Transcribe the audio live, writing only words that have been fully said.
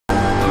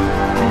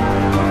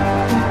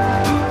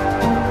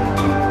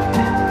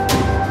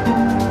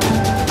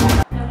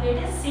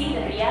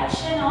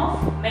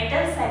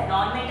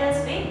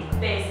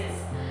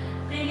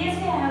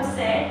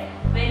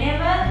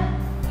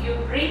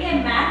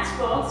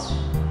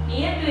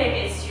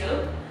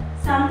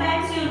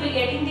be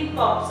getting the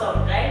pop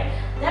sound, right?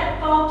 That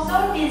pop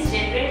sound is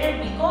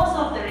generated because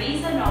of the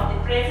reason of the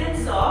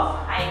presence of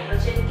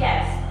hydrogen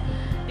gas.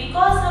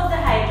 Because of the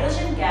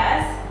hydrogen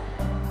gas,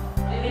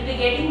 we will be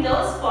getting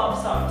those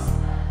pop sounds.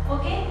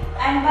 Okay,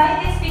 and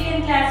by this we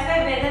can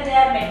classify whether they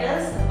are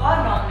metals or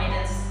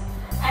non-metals.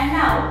 And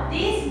now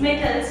these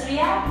metals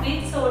react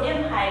with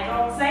sodium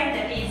hydroxide,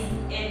 that is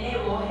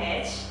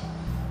NaOH,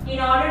 in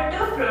order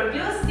to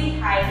produce the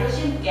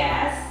hydrogen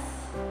gas.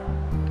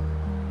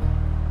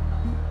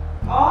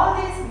 All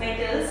these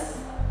metals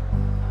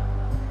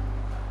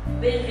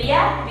will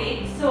react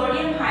with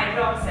sodium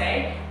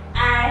hydroxide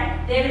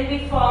and they will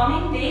be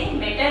forming the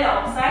metal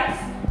oxides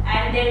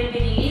and they will be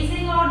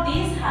releasing out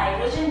these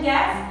hydrogen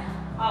gas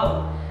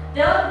out.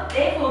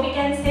 Therefore, we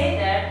can say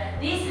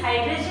that this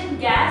hydrogen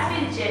gas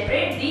will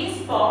generate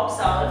these pop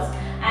sounds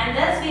and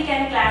thus we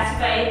can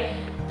classify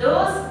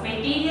those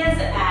materials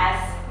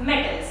as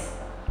metals.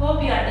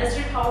 Hope you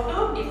understood how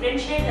to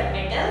differentiate the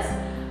metals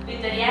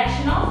with the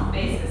reaction of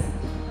bases.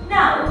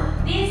 Now,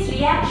 this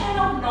reaction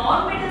of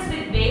non-metals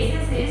with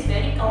bases is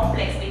very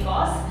complex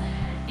because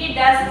it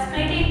does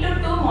split into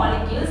two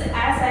molecules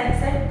as I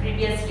said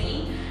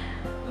previously.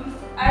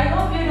 I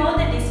hope you know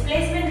the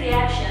displacement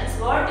reactions.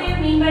 What do you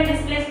mean by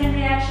displacement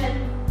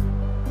reaction?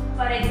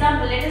 For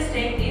example, let us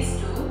take these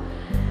two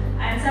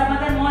and some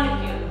other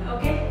molecule.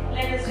 Okay,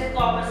 let us take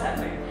copper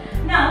sulfate.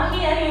 Now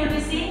here you will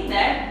be seeing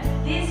that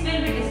this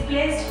will be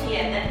displaced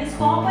here. That means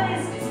copper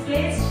is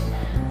displaced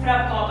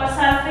from copper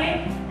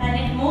sulfate and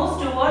it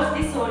moves towards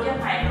the sodium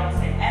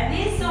hydroxide. And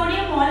these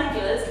sodium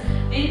molecules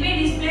will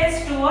be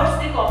displaced towards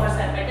the copper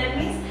sulfate. That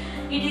means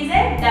it is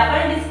a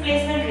double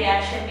displacement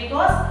reaction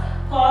because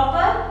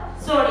copper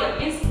sodium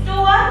means two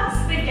are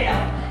splitted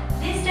out.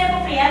 This type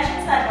of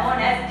reactions are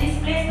known as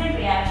displacement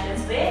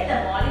reactions where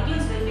the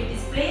molecules will be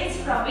displaced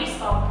from its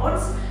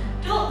compounds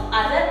to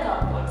other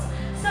compounds.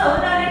 So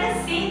now let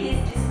us see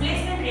these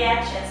displacement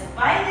reactions.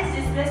 Why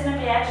these displacement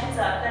reactions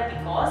occur?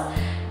 Because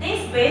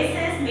these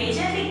bases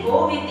majorly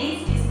go with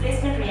these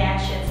displacement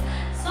reactions.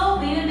 So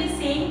we will be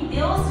seeing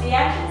those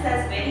reactions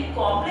as very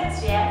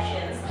complex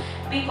reactions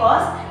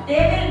because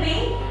they will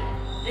be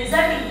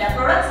resulting, the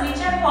products which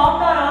are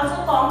formed are also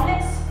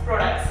complex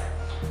products.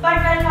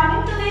 But when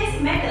coming to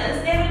these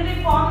metals, they will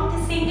be forming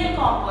the single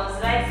compounds,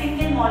 right?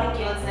 Single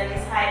molecules, that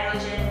is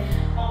hydrogen,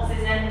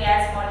 oxygen,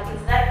 gas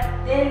molecules,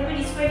 that they will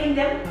be dissipating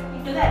them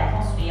into the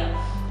atmosphere.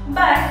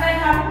 But when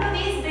coming to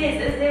these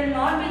bases, they will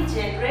not be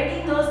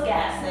generating those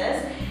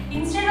gases.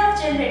 Instead of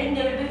generating,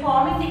 they will be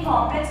forming the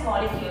complex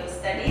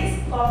molecules, that is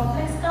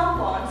complex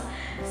compounds.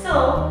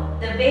 So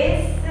the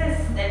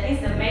bases, that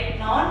means the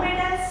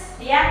non-metals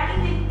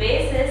reacting with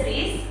bases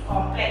is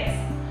complex.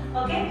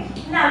 Okay.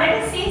 Now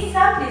let us see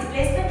some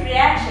displacement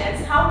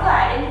reactions, how to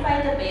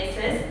identify the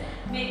bases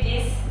with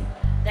this,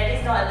 that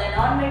is not the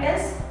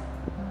non-metals.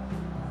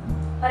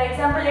 For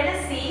example, let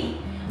us see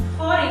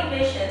four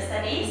equations,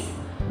 that is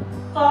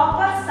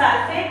copper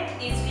sulfate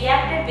is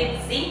reacted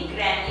with zinc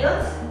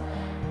granules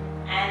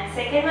and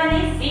second one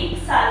is zinc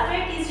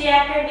sulfate is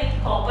reacted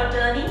with copper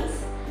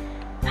turnings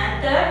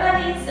and third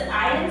one is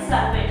iron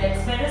sulfate, that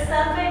is metal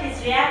sulfate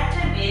is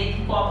reacted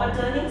with copper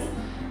turnings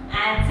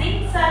and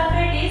zinc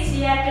sulfate is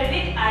reacted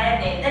with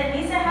iron. That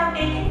means I have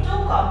taken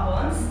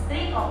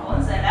three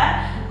compounds that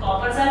are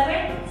copper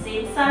sulfate,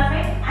 zinc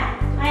sulfate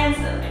and iron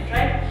sulfate,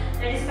 right?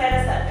 That is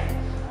ferrous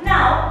sulfate.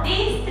 Now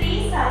these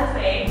three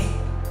sulfates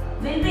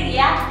will be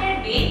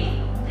reacted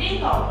with three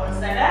compounds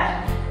that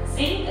are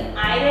zinc,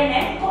 iron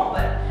and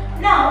copper.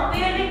 Now we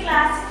will be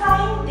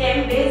classifying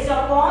them based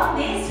upon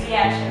these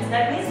reactions.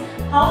 That means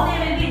how they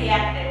will be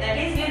reacted. That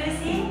is, we will be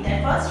seeing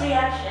the first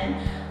reaction,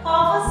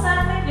 copper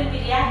sulfate will be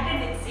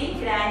reacted with zinc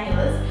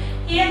granules.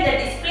 Here the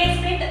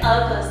displacement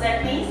occurs.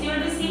 That means you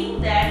will be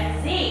seeing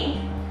that zinc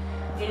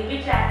will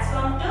be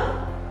transformed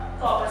to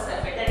copper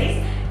sulfate. That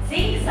is,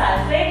 zinc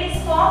sulfate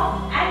is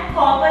formed and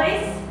copper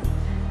is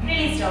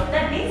released out.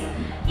 That means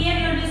here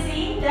you will be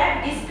seeing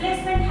that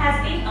displacement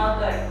has been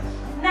occurred.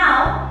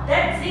 Now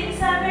that zinc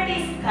sulfate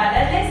is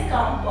colorless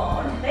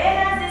compound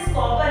whereas this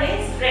copper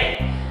is red.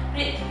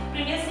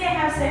 Previously I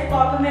have said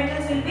copper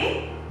metals will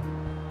be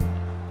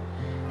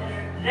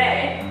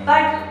red,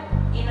 but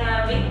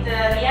with the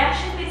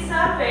reaction with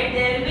sulfate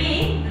there will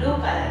be blue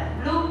color.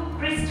 Blue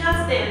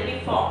crystals they will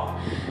be formed.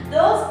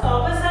 Those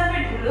copper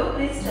sulfate blue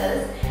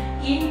crystals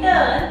in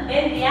turn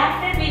when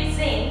reacted with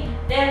zinc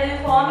they will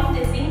be forming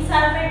the zinc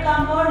sulfate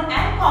compound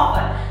and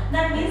copper.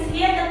 That means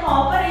here the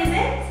copper is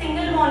a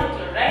single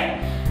molecule, right?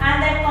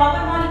 And that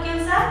copper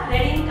molecules are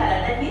red in color.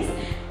 That means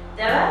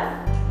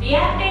the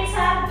reactants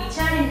which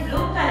are in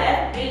blue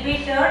color will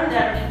be turned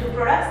into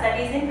products that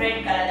is in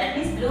red color. That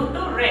means blue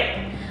to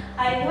red.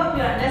 I hope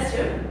you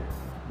understood.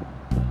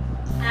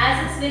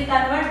 Acids will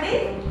convert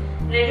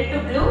the red to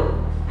blue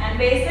and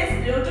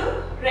bases blue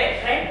to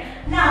red,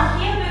 right? Now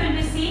here we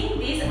will be seeing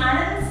this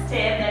another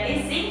step, that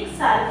is zinc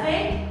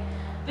sulfate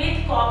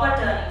with copper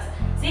turnings.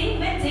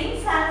 When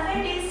zinc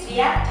sulfate is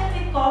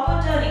reacted with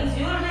copper turnings,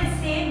 you will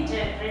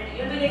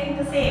be getting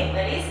the same,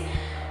 that is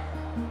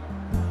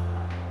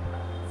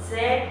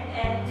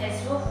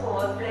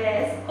ZnSO4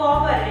 plus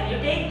copper. When you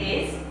take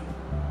this,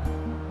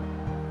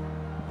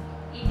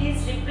 it is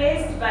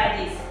replaced by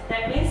this.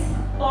 That means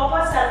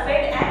copper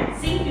sulfate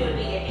and zinc you will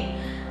be getting.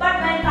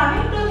 But when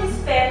coming to this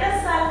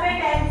ferrous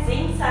sulfate and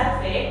zinc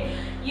sulfate,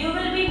 you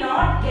will be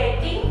not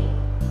getting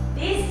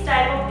this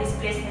type of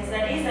displacements.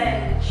 That is,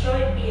 I will show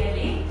it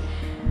clearly.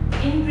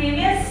 In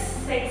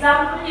previous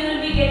example, you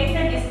will be getting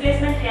the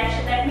displacement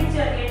reaction. That means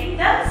you are getting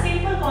the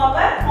simple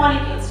copper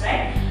molecules,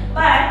 right?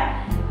 But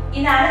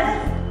in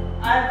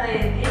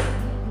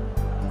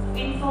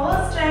in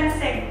first and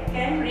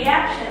second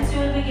reactions, you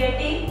will be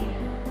getting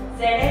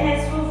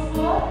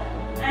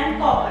ZnSO4 and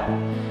copper.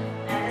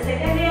 And the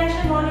second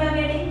reaction, what you are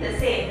getting? The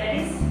same, that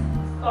is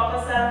copper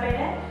sulfate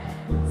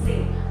and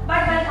zinc.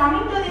 But by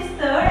coming to this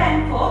third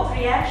and fourth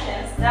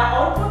reactions, the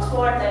outputs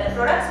the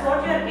products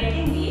what you are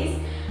getting is,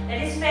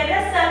 that is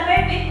ferrous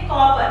sulfate with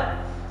copper.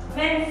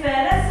 When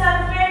ferrous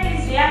sulfate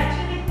is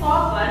reacting with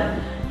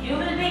copper, you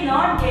will be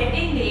not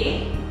getting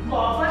the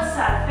copper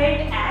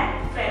sulfate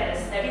and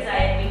ferrous, that is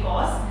iron,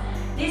 because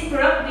this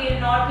product we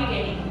will not be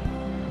getting.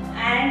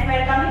 And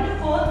by coming to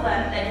fourth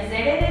one, that is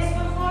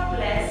ZnSO4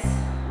 plus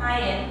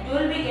iron, you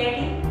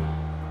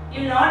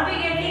will not be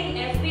getting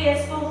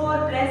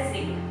FeSO4 plus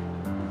zinc.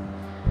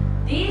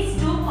 These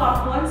two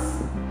compounds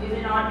we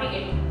will not be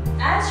getting.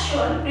 As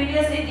shown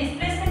previously,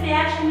 displacement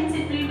reaction means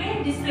it will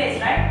be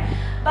displaced, right?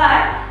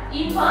 But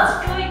in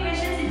first two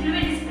equations it will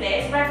be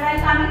displaced, but while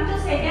coming to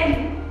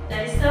second,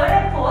 that is third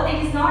and fourth,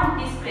 it is not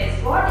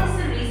displaced. What is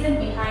the reason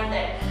behind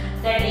that?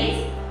 That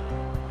is,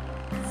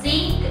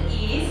 zinc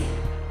is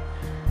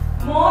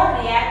more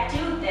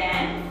reactive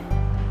than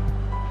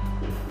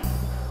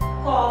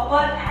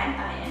copper and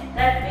iron.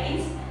 That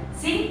means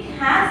zinc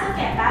has a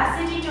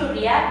capacity to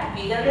react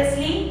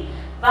vigorously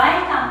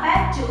while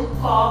compared to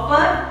copper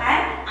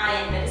and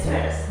iron, that is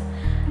ferrous.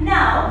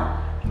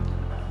 Now,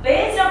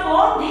 based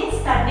upon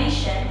this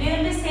condition, we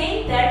will be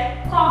saying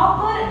that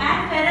copper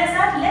and ferrous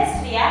are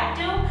less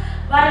reactive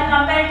while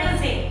compared to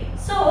zinc.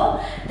 So,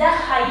 the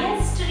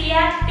highest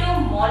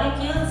reactive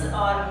molecules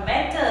or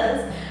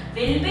metals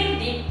will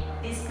be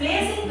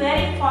displacing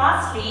very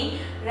fastly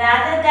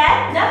rather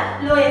than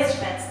the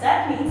lowest ones.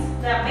 That means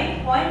the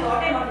main point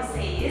what I want to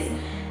say is,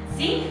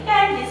 zinc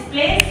can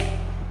displace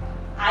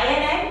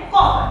iron and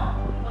copper.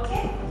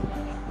 Okay?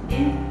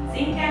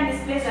 Zinc can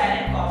displace iron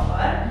and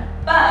copper,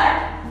 but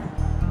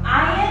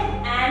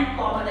iron and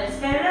copper, that is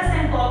ferrous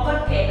and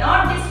copper,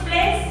 cannot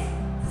displace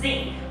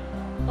zinc.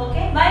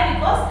 Okay? Why?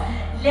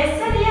 Because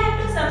lesser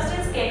reactive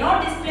substance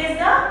cannot displace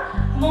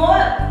the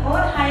more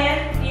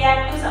higher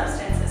reactive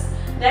substances.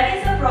 That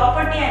is the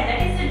property and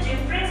that is the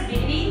difference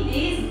between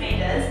these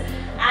metals,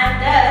 and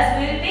thus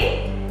we will be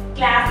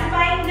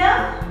classifying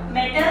the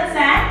metals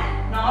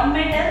and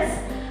non-metals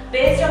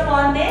based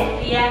upon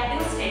their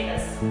reactive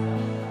status.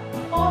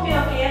 Hope you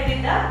are clear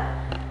with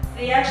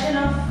the reaction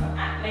of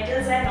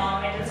metals and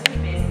non-metals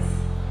with bases.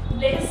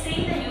 Let us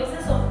see the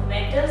uses of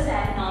metals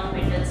and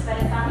non-metals.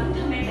 While coming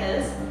to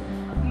metals,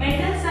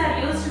 metals are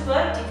used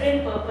for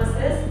different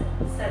purposes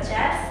such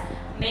as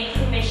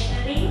making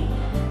machinery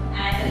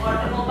and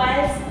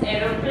automobiles,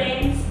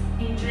 aeroplanes,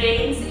 in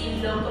trains,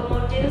 in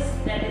locomotives,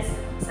 that is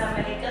some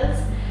vehicles,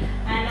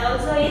 and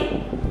also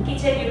in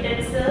kitchen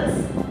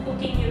utensils,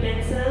 cooking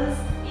utensils,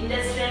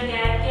 industrial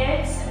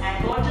gadgets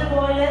and water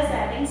boilers,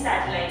 and in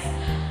satellites.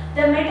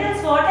 The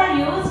metals what are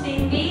used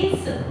in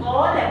these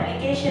all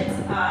applications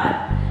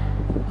are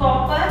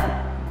copper,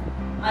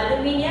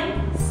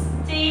 aluminium,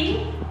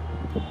 steel,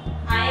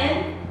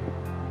 iron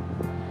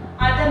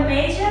are the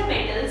major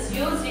metals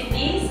used in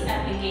these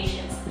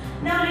applications.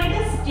 Now let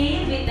us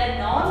deal with the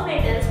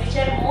non-metals which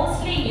are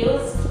mostly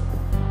used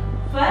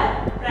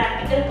for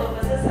practical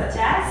purposes such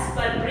as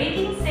for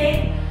breathing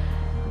sake.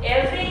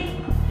 Every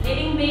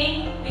living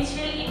being which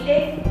will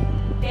take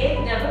the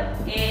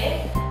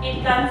air,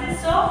 it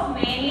consists of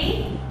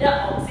mainly the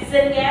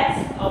oxygen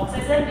gas,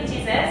 oxygen which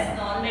is as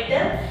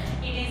non-metal.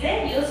 It is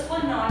a useful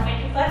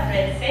non-metal for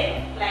breath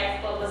sake,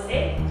 life purpose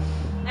sake.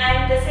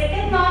 And the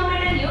second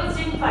non-metal used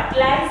in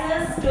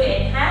fertilizers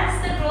to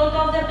enhance the growth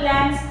of the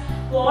plants,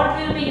 what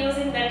we will be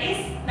using, that is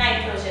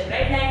nitrogen,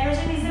 right?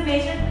 Nitrogen is a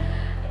major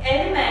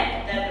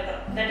element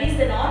that is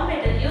the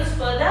non-metal used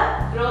for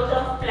the growth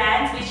of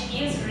plants,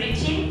 which is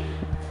rich in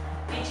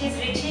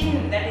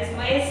that is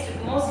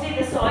mostly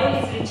the soil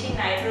is rich in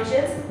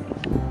nitrogen.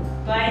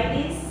 By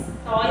these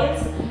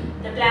soils,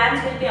 the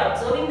plants will be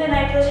absorbing the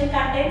nitrogen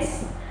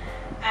contents.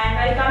 And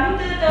while coming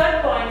to the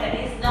third point, that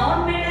is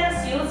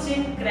non-metals used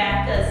in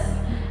crackers.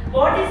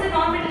 What is the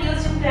non-metal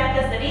used in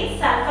crackers? That is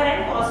sulfur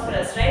and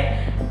phosphorus,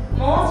 right?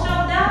 Most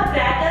of the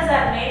crackers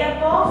are made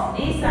up of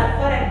these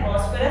sulfur and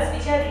phosphorus,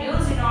 which are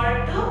used in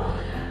order to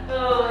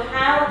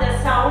have the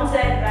sounds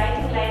and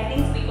bright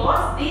lightnings,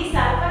 because these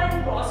sulfur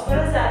and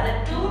phosphorus are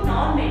the two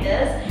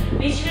non-metals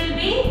which will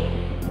be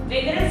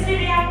vigorously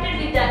reacted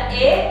with the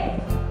air,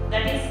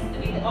 that is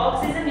with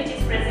oxygen which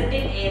is present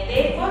in air.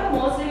 Therefore,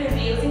 mostly we will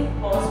be using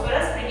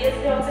phosphorus.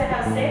 Previously also I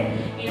have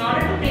said, in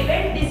order to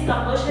prevent this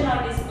combustion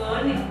or this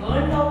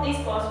burn of this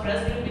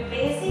phosphorus, we will be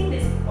placing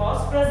this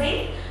phosphorus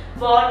in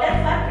water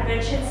for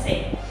prevention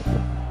sake.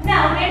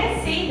 Now let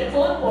us see the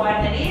fourth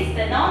point, that is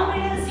the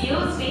non-metals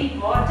used in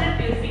water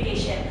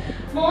purification.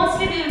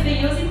 Mostly we will be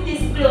using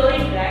this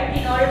chlorine, right,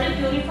 in order to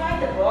purify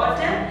the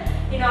water,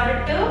 in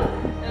order to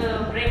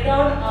break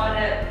down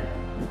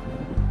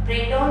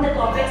the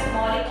complex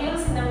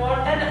molecules in the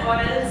water, or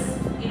else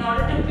in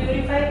order to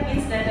purify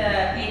means that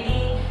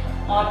any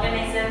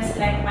organisms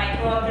like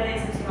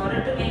microorganisms, in order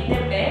to make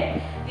them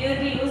dead, we will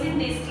be using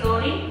this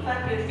chlorine for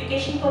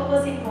purification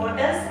purpose in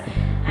waters,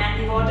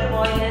 and the water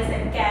boilers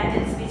and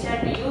candles which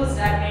are used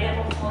are made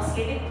up of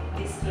mostly with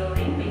this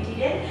chlorine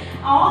material.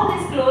 All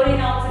this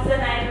chlorine, oxygen,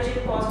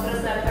 nitrogen,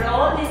 phosphorus, sulfur,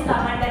 all these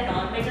come under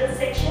non-metal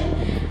section,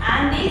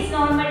 and these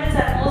non-metals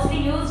are mostly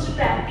used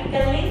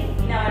practically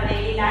in our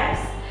daily lives.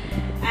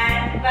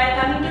 And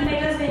while coming to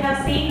metals, we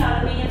have seen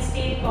aluminium,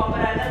 steel, copper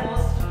are the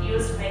most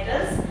used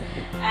metals,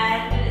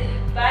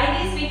 and by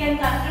this we can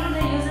conclude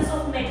the uses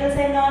of metals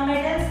and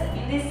non-metals.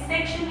 In this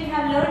section we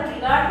have learned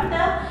regarding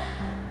the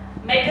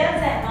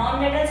metals and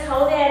non-metals,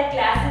 how they are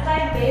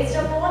classified based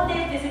upon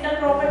their physical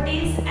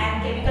properties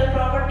and chemical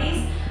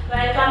properties.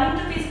 While coming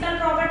to physical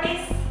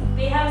properties,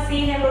 we have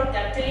seen about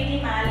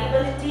ductility,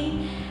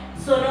 malleability,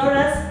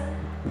 sonorous,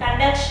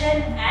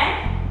 conduction,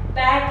 and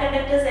bad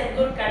conductors and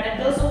good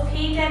conductors of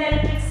heat and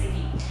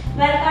electricity.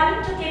 While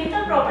coming to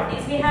chemical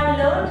properties, we have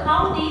learned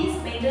how these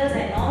metals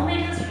and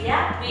non-metals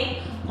react with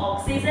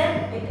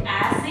oxygen, with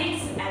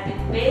acids, and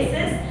with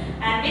bases,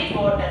 and with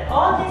water.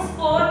 All these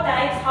four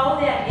types, how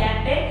they are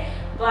reacted,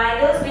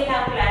 by those we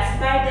have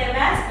classified